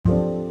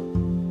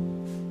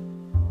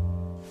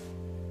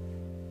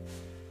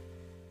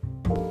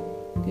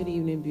Good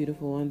evening,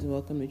 beautiful ones.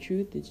 Welcome to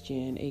Truth. It's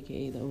Jan,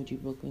 aka the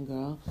OG Brooklyn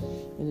Girl.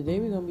 And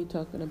today we're going to be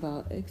talking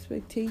about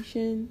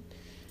expectation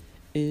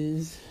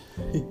is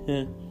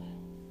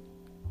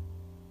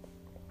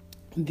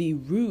the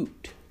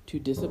root to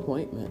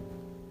disappointment.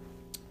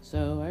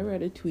 So I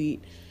read a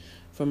tweet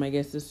from,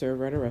 the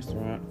server at a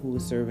restaurant who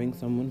was serving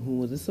someone who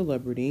was a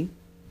celebrity.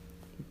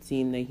 It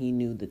seemed that he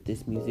knew that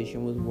this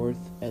musician was worth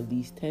at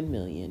least $10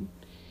 million.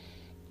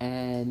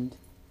 And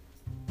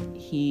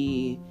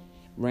he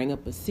rang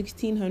up a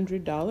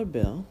 $1,600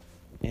 bill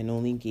and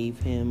only gave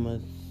him a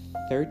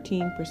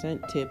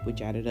 13% tip,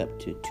 which added up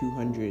to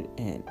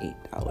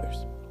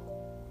 $208.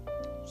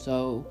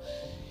 So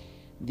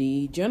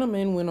the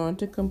gentleman went on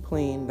to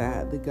complain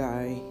that the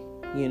guy,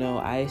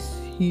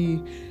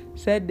 he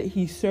said that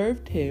he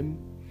served him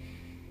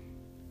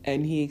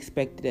and he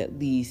expected at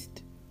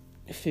least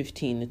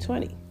 15 to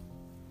 20.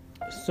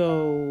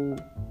 So,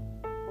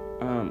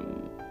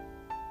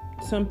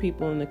 some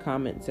people in the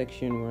comment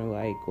section were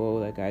like, oh,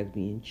 that guy's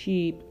being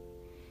cheap.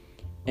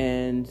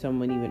 And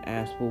someone even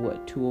asked, well,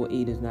 what,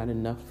 208 is not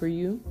enough for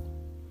you?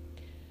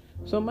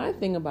 So my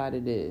thing about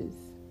it is,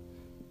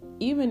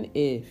 even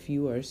if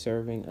you are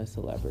serving a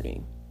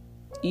celebrity,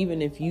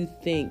 even if you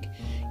think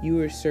you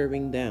are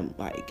serving them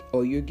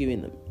or you're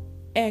giving them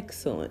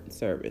excellent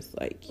service,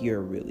 like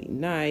you're really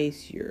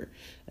nice, you're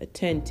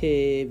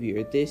attentive,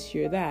 you're this,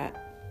 you're that,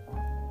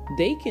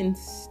 they can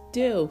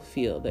still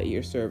feel that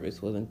your service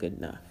wasn't good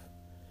enough.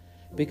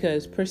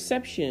 Because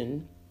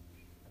perception,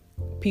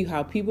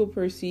 how people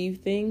perceive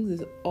things,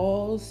 is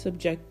all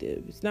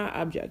subjective. It's not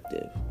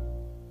objective.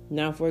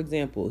 Now, for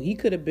example, he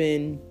could have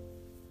been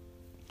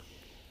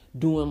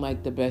doing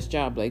the best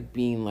job,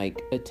 being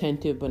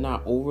attentive but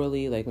not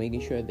overly, making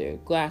sure their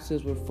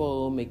glasses were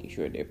full, making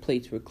sure their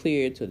plates were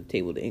cleared so the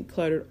table didn't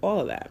clutter,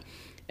 all of that,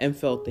 and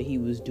felt that he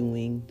was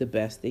doing the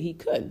best that he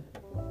could.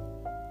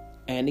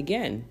 And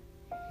again,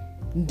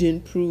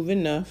 didn't prove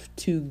enough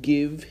to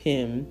give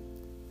him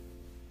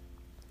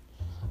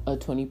a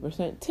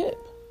 20% tip.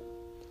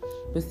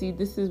 But see,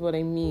 this is what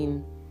I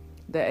mean.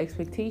 That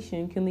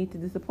expectation can lead to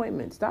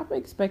disappointment. Stop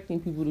expecting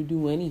people to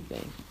do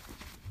anything.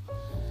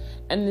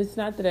 And it's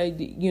not that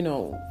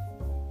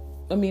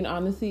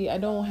honestly, I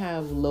don't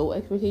have low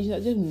expectations. I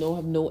just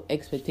have no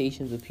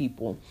expectations of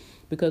people.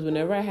 Because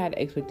whenever I had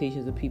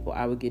expectations of people,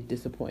 I would get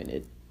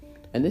disappointed.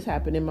 And this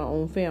happened in my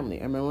own family.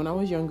 I remember when I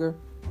was younger,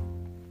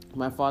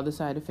 my father's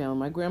side of the family,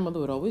 my grandmother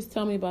would always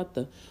tell me about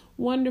the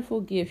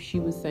wonderful gift she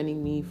was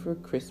sending me for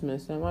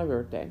Christmas and my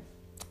birthday.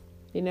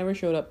 They never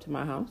showed up to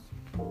my house.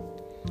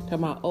 Talking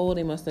about,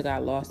 they must have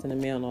got lost in the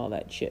mail and all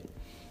that shit.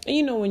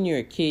 And when you're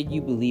a kid,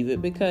 you believe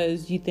it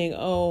because you think,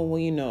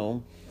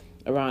 around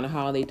the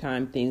holiday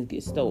time, things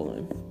get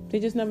stolen.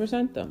 They just never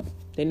sent them.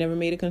 They never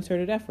made a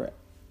concerted effort.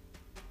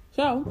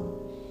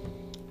 So,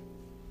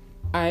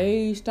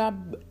 I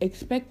stopped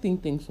expecting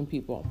things from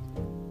people.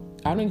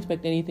 I don't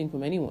expect anything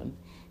from anyone.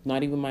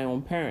 Not even my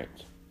own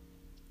parents.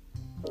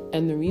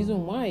 And the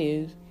reason why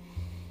is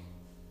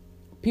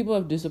people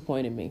have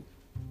disappointed me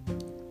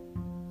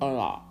a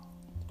lot.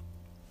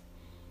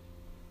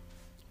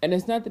 And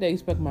it's not that I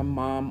expect my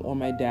mom or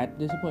my dad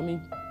to disappoint me,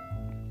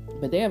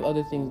 but they have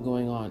other things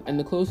going on. And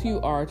the closer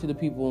you are to the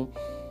people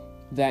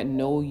that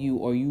know you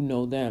or you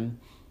know them,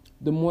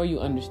 the more you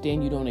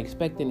understand you don't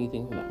expect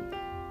anything from them.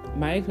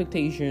 My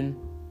expectation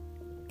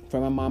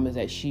from my mom is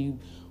that she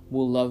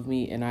will love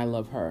me and I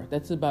love her.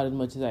 That's about as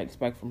much as I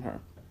expect from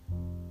her.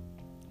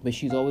 But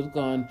she's always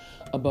gone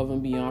above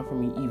and beyond for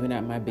me, even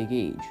at my big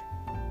age.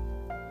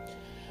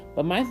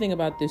 But my thing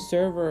about this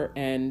server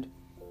and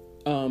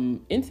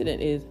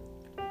incident is,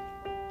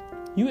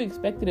 you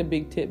expected a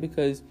big tip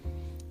because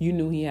you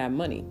knew he had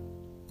money.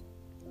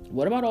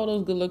 What about all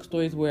those good luck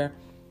stories where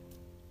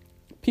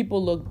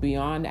people look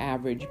beyond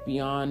average,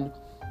 beyond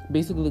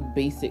basically look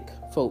basic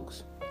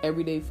folks,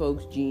 everyday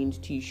folks, jeans,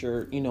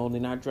 t-shirt, they're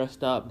not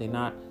dressed up, they're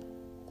not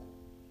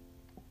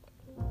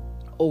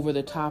over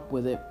the top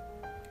with it.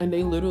 And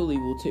they literally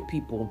will tip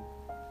people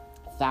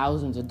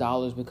thousands of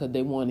dollars because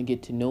they want to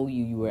get to know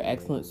you. You were an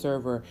excellent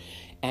server.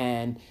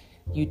 And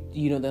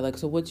they're like,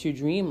 so what's your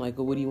dream? Or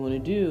what do you want to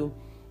do?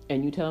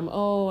 And you tell them,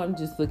 I'm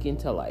just looking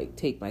to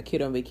take my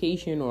kid on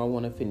vacation, or I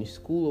want to finish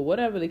school, or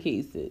whatever the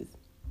case is.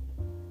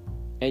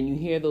 And you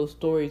hear those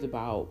stories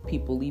about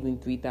people leaving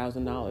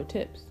 $3,000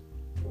 tips.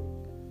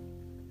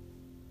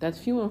 That's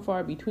few and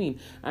far between.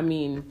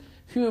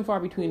 Few and far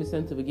between in the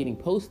sense of it getting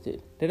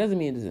posted. That doesn't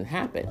mean it doesn't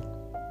happen.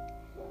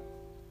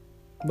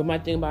 But my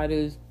thing about it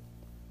is,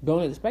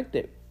 don't expect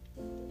it.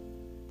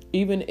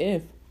 Even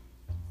if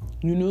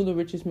you knew the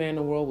richest man in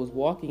the world was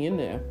walking in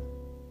there,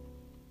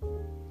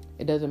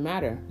 it doesn't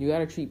matter. You got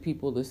to treat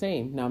people the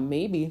same. Now,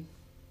 maybe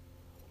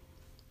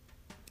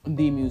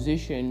the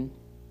musician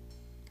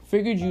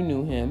figured you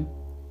knew him.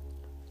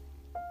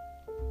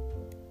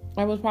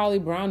 I was probably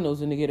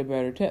brown-nosing to get a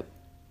better tip.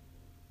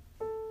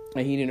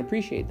 And he didn't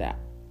appreciate that.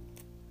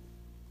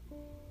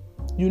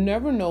 You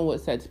never know what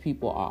sets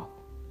people off.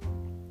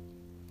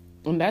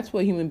 And that's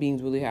what human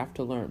beings really have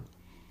to learn.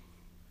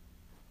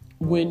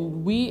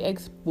 When we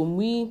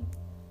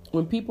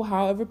when people,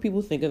 however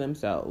people think of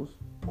themselves,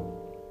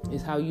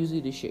 is how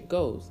usually this shit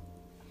goes.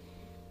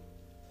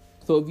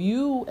 So if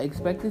you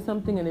expected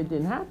something and it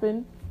didn't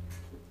happen,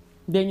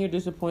 then you're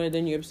disappointed,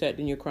 then you're upset,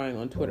 then you're crying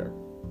on Twitter.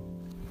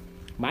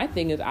 My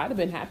thing is, I'd have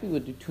been happy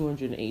with the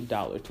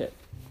 $208 tip.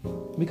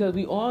 Because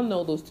we all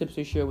know those tips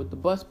are shared with the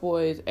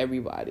busboys,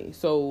 everybody.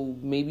 So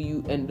maybe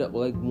you end up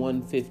with like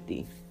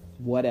 $150,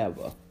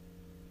 whatever.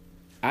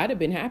 I'd have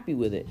been happy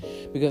with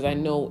it. Because I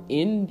know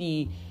in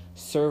the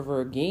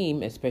server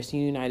game, especially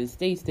in the United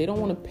States, they don't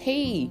want to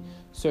pay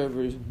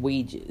servers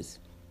wages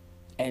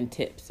and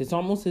tips. It's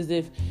almost as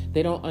if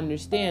they don't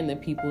understand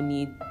that people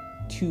need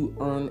to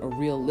earn a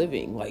real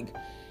living. Like,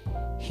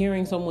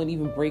 hearing someone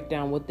even break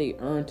down what they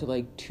earn to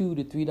like $2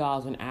 to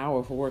 $3 an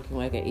hour for working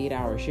like an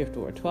 8-hour shift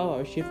or a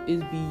 12-hour shift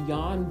is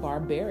beyond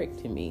barbaric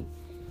to me.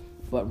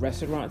 But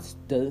restaurants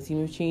doesn't seem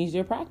to have changed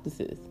their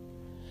practices.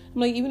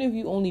 I'm like, even if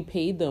you only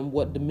paid them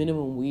what the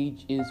minimum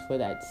wage is for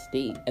that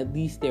state, at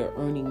least they're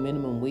earning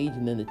minimum wage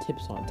and then the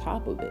tips on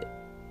top of it.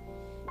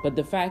 But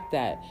the fact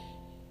that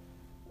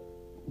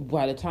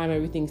by the time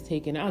everything's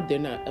taken out, they're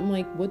not, I'm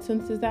like, what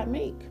sense does that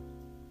make?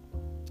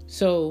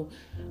 So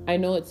I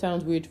know it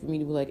sounds weird for me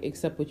to be like,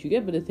 accept what you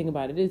get, but the thing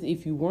about it is,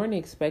 if you weren't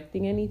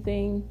expecting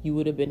anything, you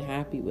would have been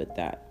happy with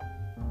that.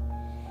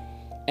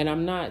 And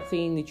I'm not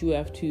saying that you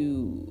have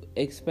to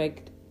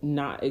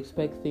not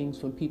expect things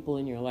from people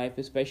in your life,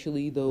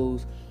 especially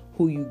those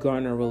who you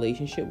garner a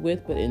relationship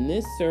with. But in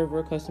this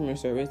customer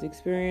service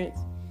experience,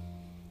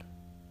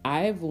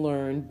 I've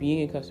learned, being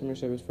in customer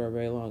service for a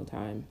very long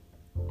time,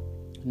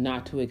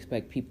 not to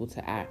expect people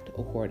to act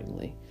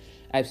accordingly.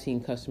 I've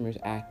seen customers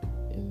act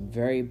in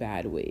very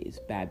bad ways,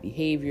 bad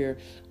behavior.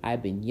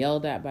 I've been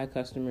yelled at by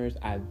customers.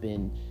 I've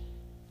been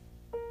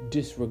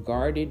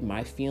disregarded.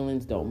 My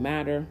feelings don't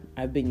matter.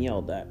 I've been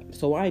yelled at.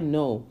 So I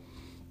know,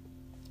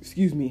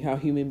 how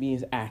human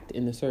beings act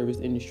in the service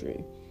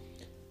industry.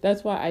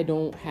 That's why I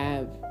don't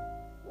have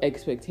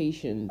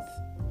expectations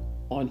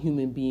on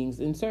human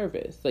beings in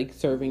service, like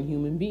serving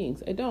human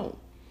beings. I don't.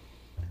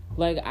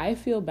 Like, I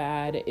feel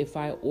bad if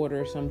I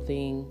order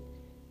something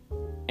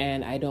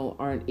and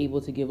aren't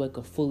able to give like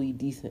a fully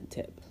decent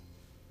tip.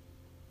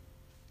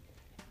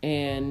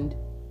 And,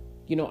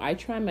 I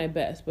try my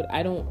best, but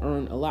I don't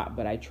earn a lot,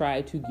 but I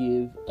try to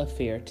give a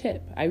fair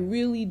tip. I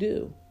really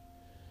do.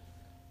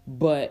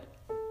 But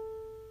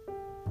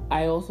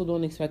I also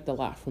don't expect a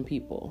lot from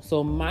people.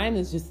 So mine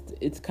is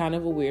it's kind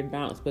of a weird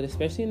balance, but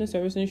especially in the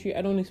service industry,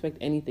 I don't expect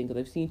anything because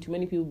I've seen too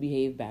many people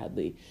behave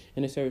badly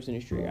in the service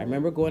industry. I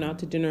remember going out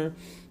to dinner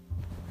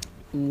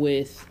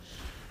with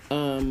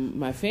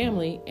my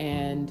family,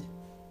 and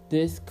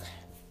this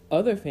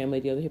other family,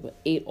 the other people,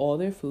 ate all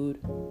their food,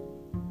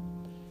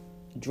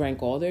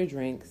 drank all their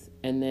drinks,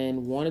 and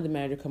then wanted the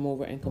manager to come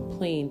over and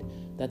complained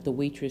that the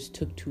waitress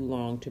took too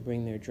long to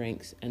bring their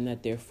drinks and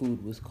that their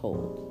food was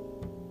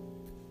cold.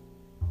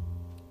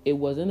 It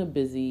wasn't a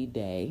busy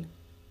day.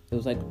 It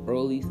was like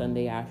early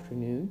Sunday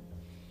afternoon.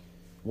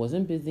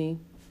 Wasn't busy.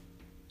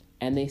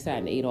 And they sat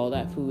and ate all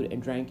that food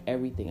and drank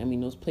everything. I mean,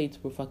 those plates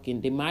were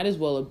they might as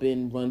well have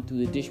been run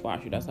through the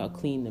dishwasher. That's how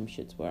clean them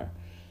shits were.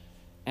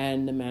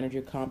 And the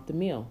manager comped the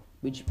meal,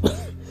 which,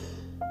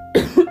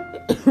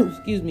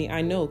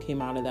 I know came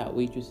out of that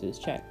waitress's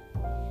check.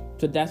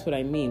 So that's what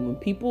I mean. When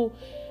people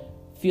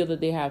feel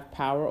that they have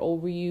power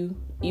over you,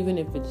 even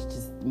if it's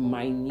just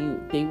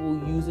minute, they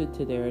will use it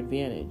to their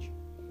advantage.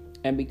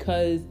 And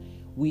because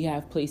we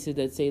have places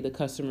that say the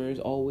customer is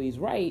always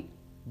right,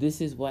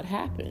 this is what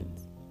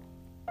happens.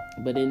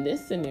 But in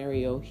this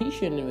scenario, he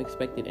shouldn't have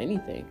expected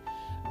anything.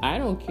 I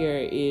don't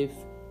care if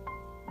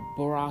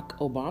Barack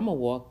Obama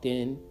walked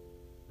in.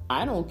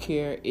 I don't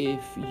care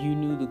if you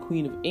knew the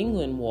Queen of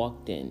England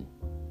walked in.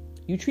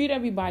 You treat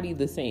everybody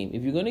the same.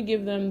 If you're going to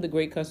give them the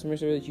great customer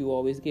service you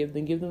always give,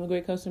 then give them the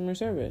great customer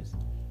service.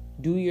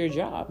 Do your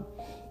job.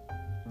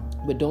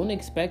 But don't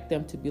expect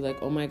them to be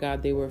like, oh my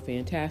God, they were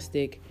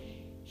fantastic.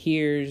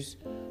 Here's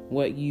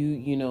what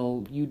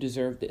you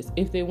deserve this.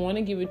 If they want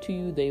to give it to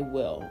you, they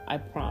will. I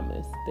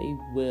promise, they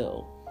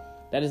will.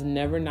 That is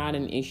never not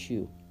an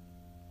issue.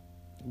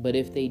 But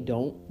if they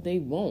don't, they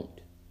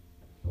won't.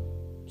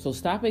 So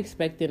stop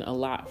expecting a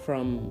lot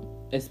from,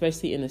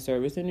 especially in the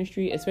service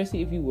industry,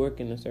 especially if you work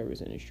in the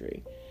service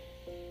industry.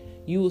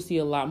 You will see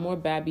a lot more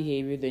bad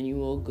behavior than you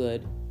will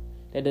good.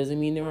 That doesn't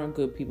mean there aren't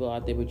good people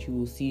out there, but you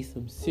will see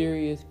some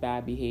serious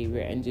bad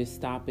behavior, and just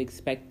stop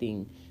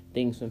expecting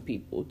things from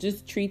people.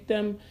 Just treat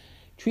them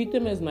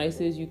as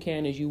nice as you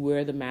can as you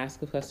wear the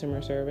mask of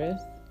customer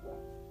service.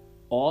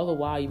 All the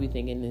while you be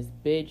thinking, this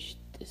bitch,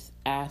 this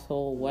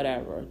asshole,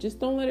 whatever. Just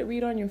don't let it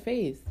read on your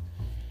face.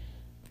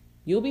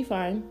 You'll be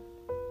fine.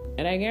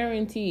 And I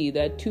guarantee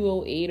that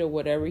 208 or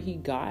whatever he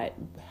got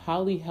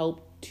probably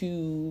helped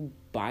to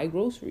buy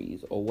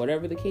groceries or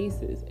whatever the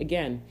case is.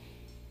 Again,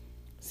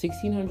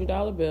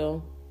 $1,600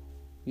 bill,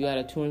 you got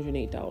a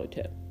 $208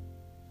 tip.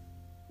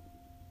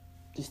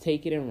 Just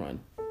take it and run.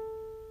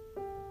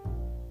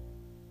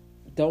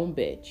 Don't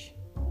bitch,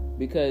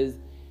 because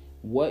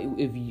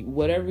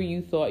whatever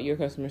you thought your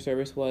customer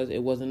service was,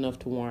 it wasn't enough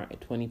to warrant a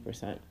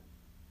 20%.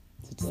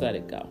 So just let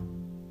it go.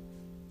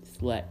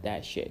 just let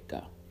that shit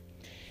go.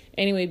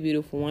 Anyway,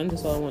 beautiful ones,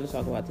 that's all I want to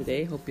talk about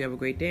today. Hope you have a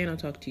great day, and I'll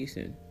talk to you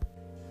soon.